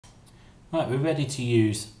Right, we're ready to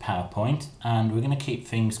use PowerPoint and we're going to keep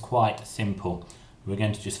things quite simple. We're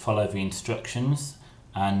going to just follow the instructions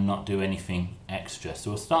and not do anything extra.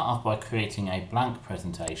 So we'll start off by creating a blank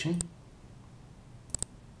presentation.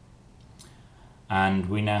 And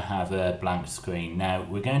we now have a blank screen. Now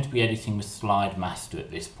we're going to be editing the slide master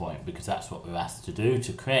at this point because that's what we're asked to do,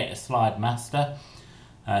 to create a slide master.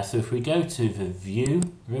 So if we go to the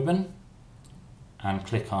View ribbon and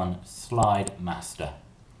click on Slide Master.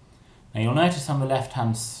 Now you'll notice on the left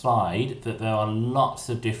hand side that there are lots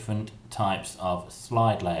of different types of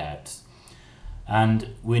slide layouts, and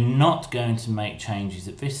we're not going to make changes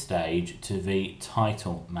at this stage to the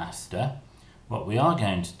title master. What we are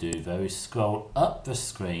going to do though is scroll up the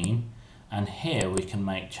screen, and here we can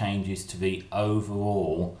make changes to the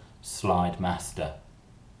overall slide master.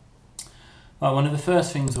 Right, one of the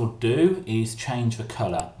first things we'll do is change the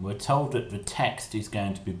colour. We're told that the text is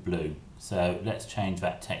going to be blue. So let's change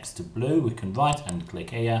that text to blue. We can right hand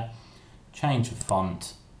click here, change the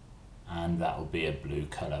font, and that will be a blue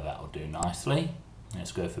colour. That will do nicely.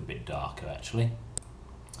 Let's go for a bit darker actually.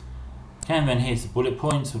 Okay, and then here's the bullet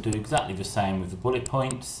points. We'll do exactly the same with the bullet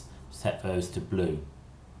points, set those to blue.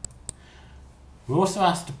 We're also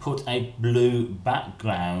asked to put a blue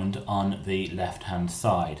background on the left hand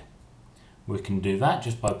side. We can do that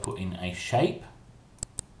just by putting a shape.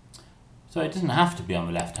 So it doesn't have to be on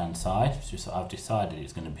the left hand side, it's just that I've decided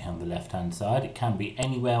it's going to be on the left hand side. It can be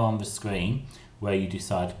anywhere on the screen where you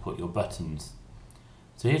decide to put your buttons.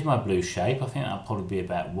 So here's my blue shape. I think that'll probably be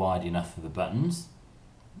about wide enough for the buttons.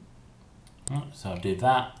 So I'll do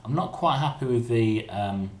that. I'm not quite happy with the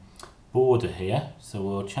border here, so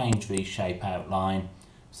we'll change the shape outline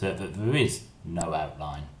so that there is no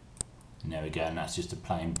outline. And there we go, and that's just a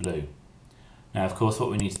plain blue. Now of course what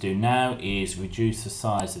we need to do now is reduce the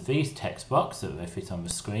size of these text boxes so that they fit on the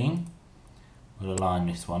screen. We'll align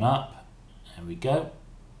this one up. There we go.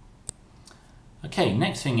 Okay,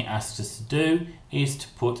 next thing it asks us to do is to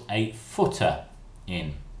put a footer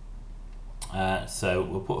in. So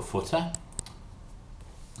we'll put a footer,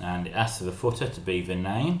 and it asks for the footer to be the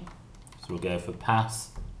name. So we'll go for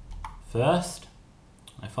pass first.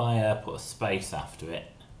 If I put a space after it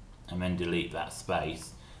and then delete that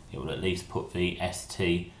space, it will at least put the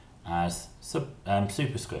ST as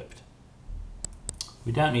superscript.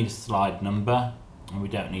 We don't need a slide number and we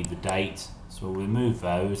don't need the date, so we'll remove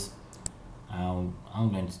those. I'm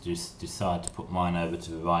going to just decide to put mine over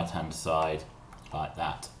to the right hand side like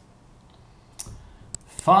that.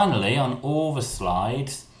 Finally, on all the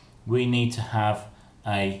slides we need to have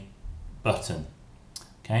a button.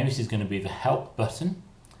 Okay, this is going to be the help button,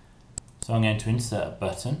 so I'm going to insert a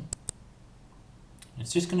button.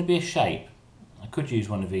 It's just going to be a shape. I could use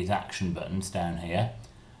one of these action buttons down here,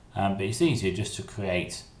 but it's easier just to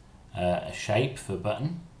create a shape for a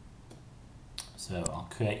button. So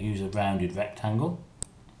I'll use a rounded rectangle.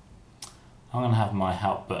 I'm going to have my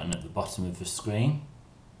help button at the bottom of the screen,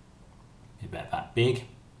 about that big.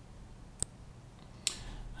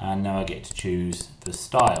 And now I get to choose the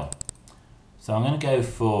style. So I'm going to go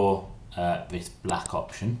for this black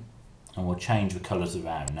option, and we'll change the colours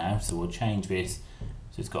around now. So we'll change this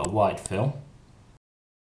so it's got a white fill.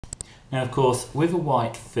 Now of course with a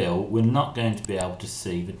white fill we're not going to be able to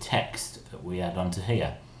see the text that we add onto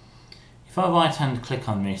here. If I right hand click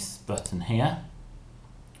on this button here,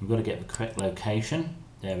 we've got to get the correct location,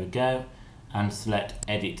 there we go, and select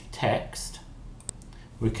edit text.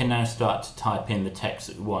 We can now start to type in the text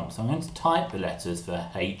that we want. So I'm going to type the letters for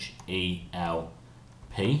HELP.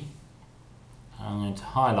 I'm going to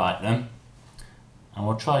highlight them, and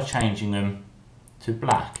we'll try changing them to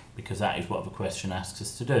black because that is what the question asks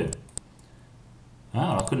us to do.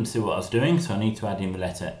 Well, I couldn't see what I was doing, so I need to add in the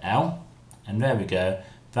letter L, and there we go.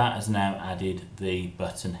 That has now added the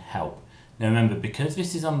button help. Now remember, because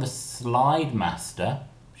this is on the slide master,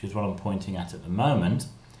 which is what I'm pointing at the moment,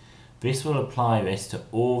 this will apply this to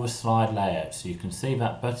all the slide layouts. So you can see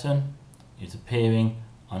that button is appearing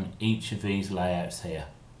on each of these layouts here.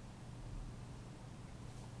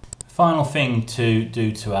 Final thing to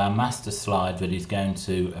do to our master slide that is going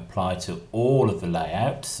to apply to all of the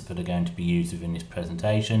layouts that are going to be used within this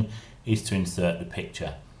presentation is to insert the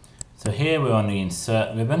picture. So here we're on the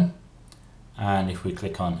insert ribbon, and if we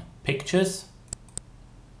click on pictures,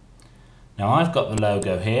 now I've got the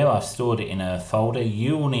logo here, I've stored it in a folder.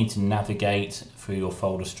 You will need to navigate through your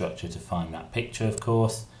folder structure to find that picture of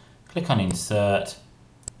course. Click on insert,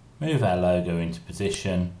 move our logo into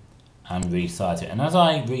position and resize it. And as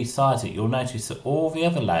I resize it, you'll notice that all the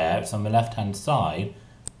other layouts on the left hand side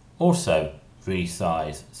also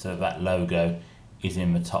resize so that logo is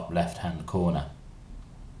in the top left hand corner.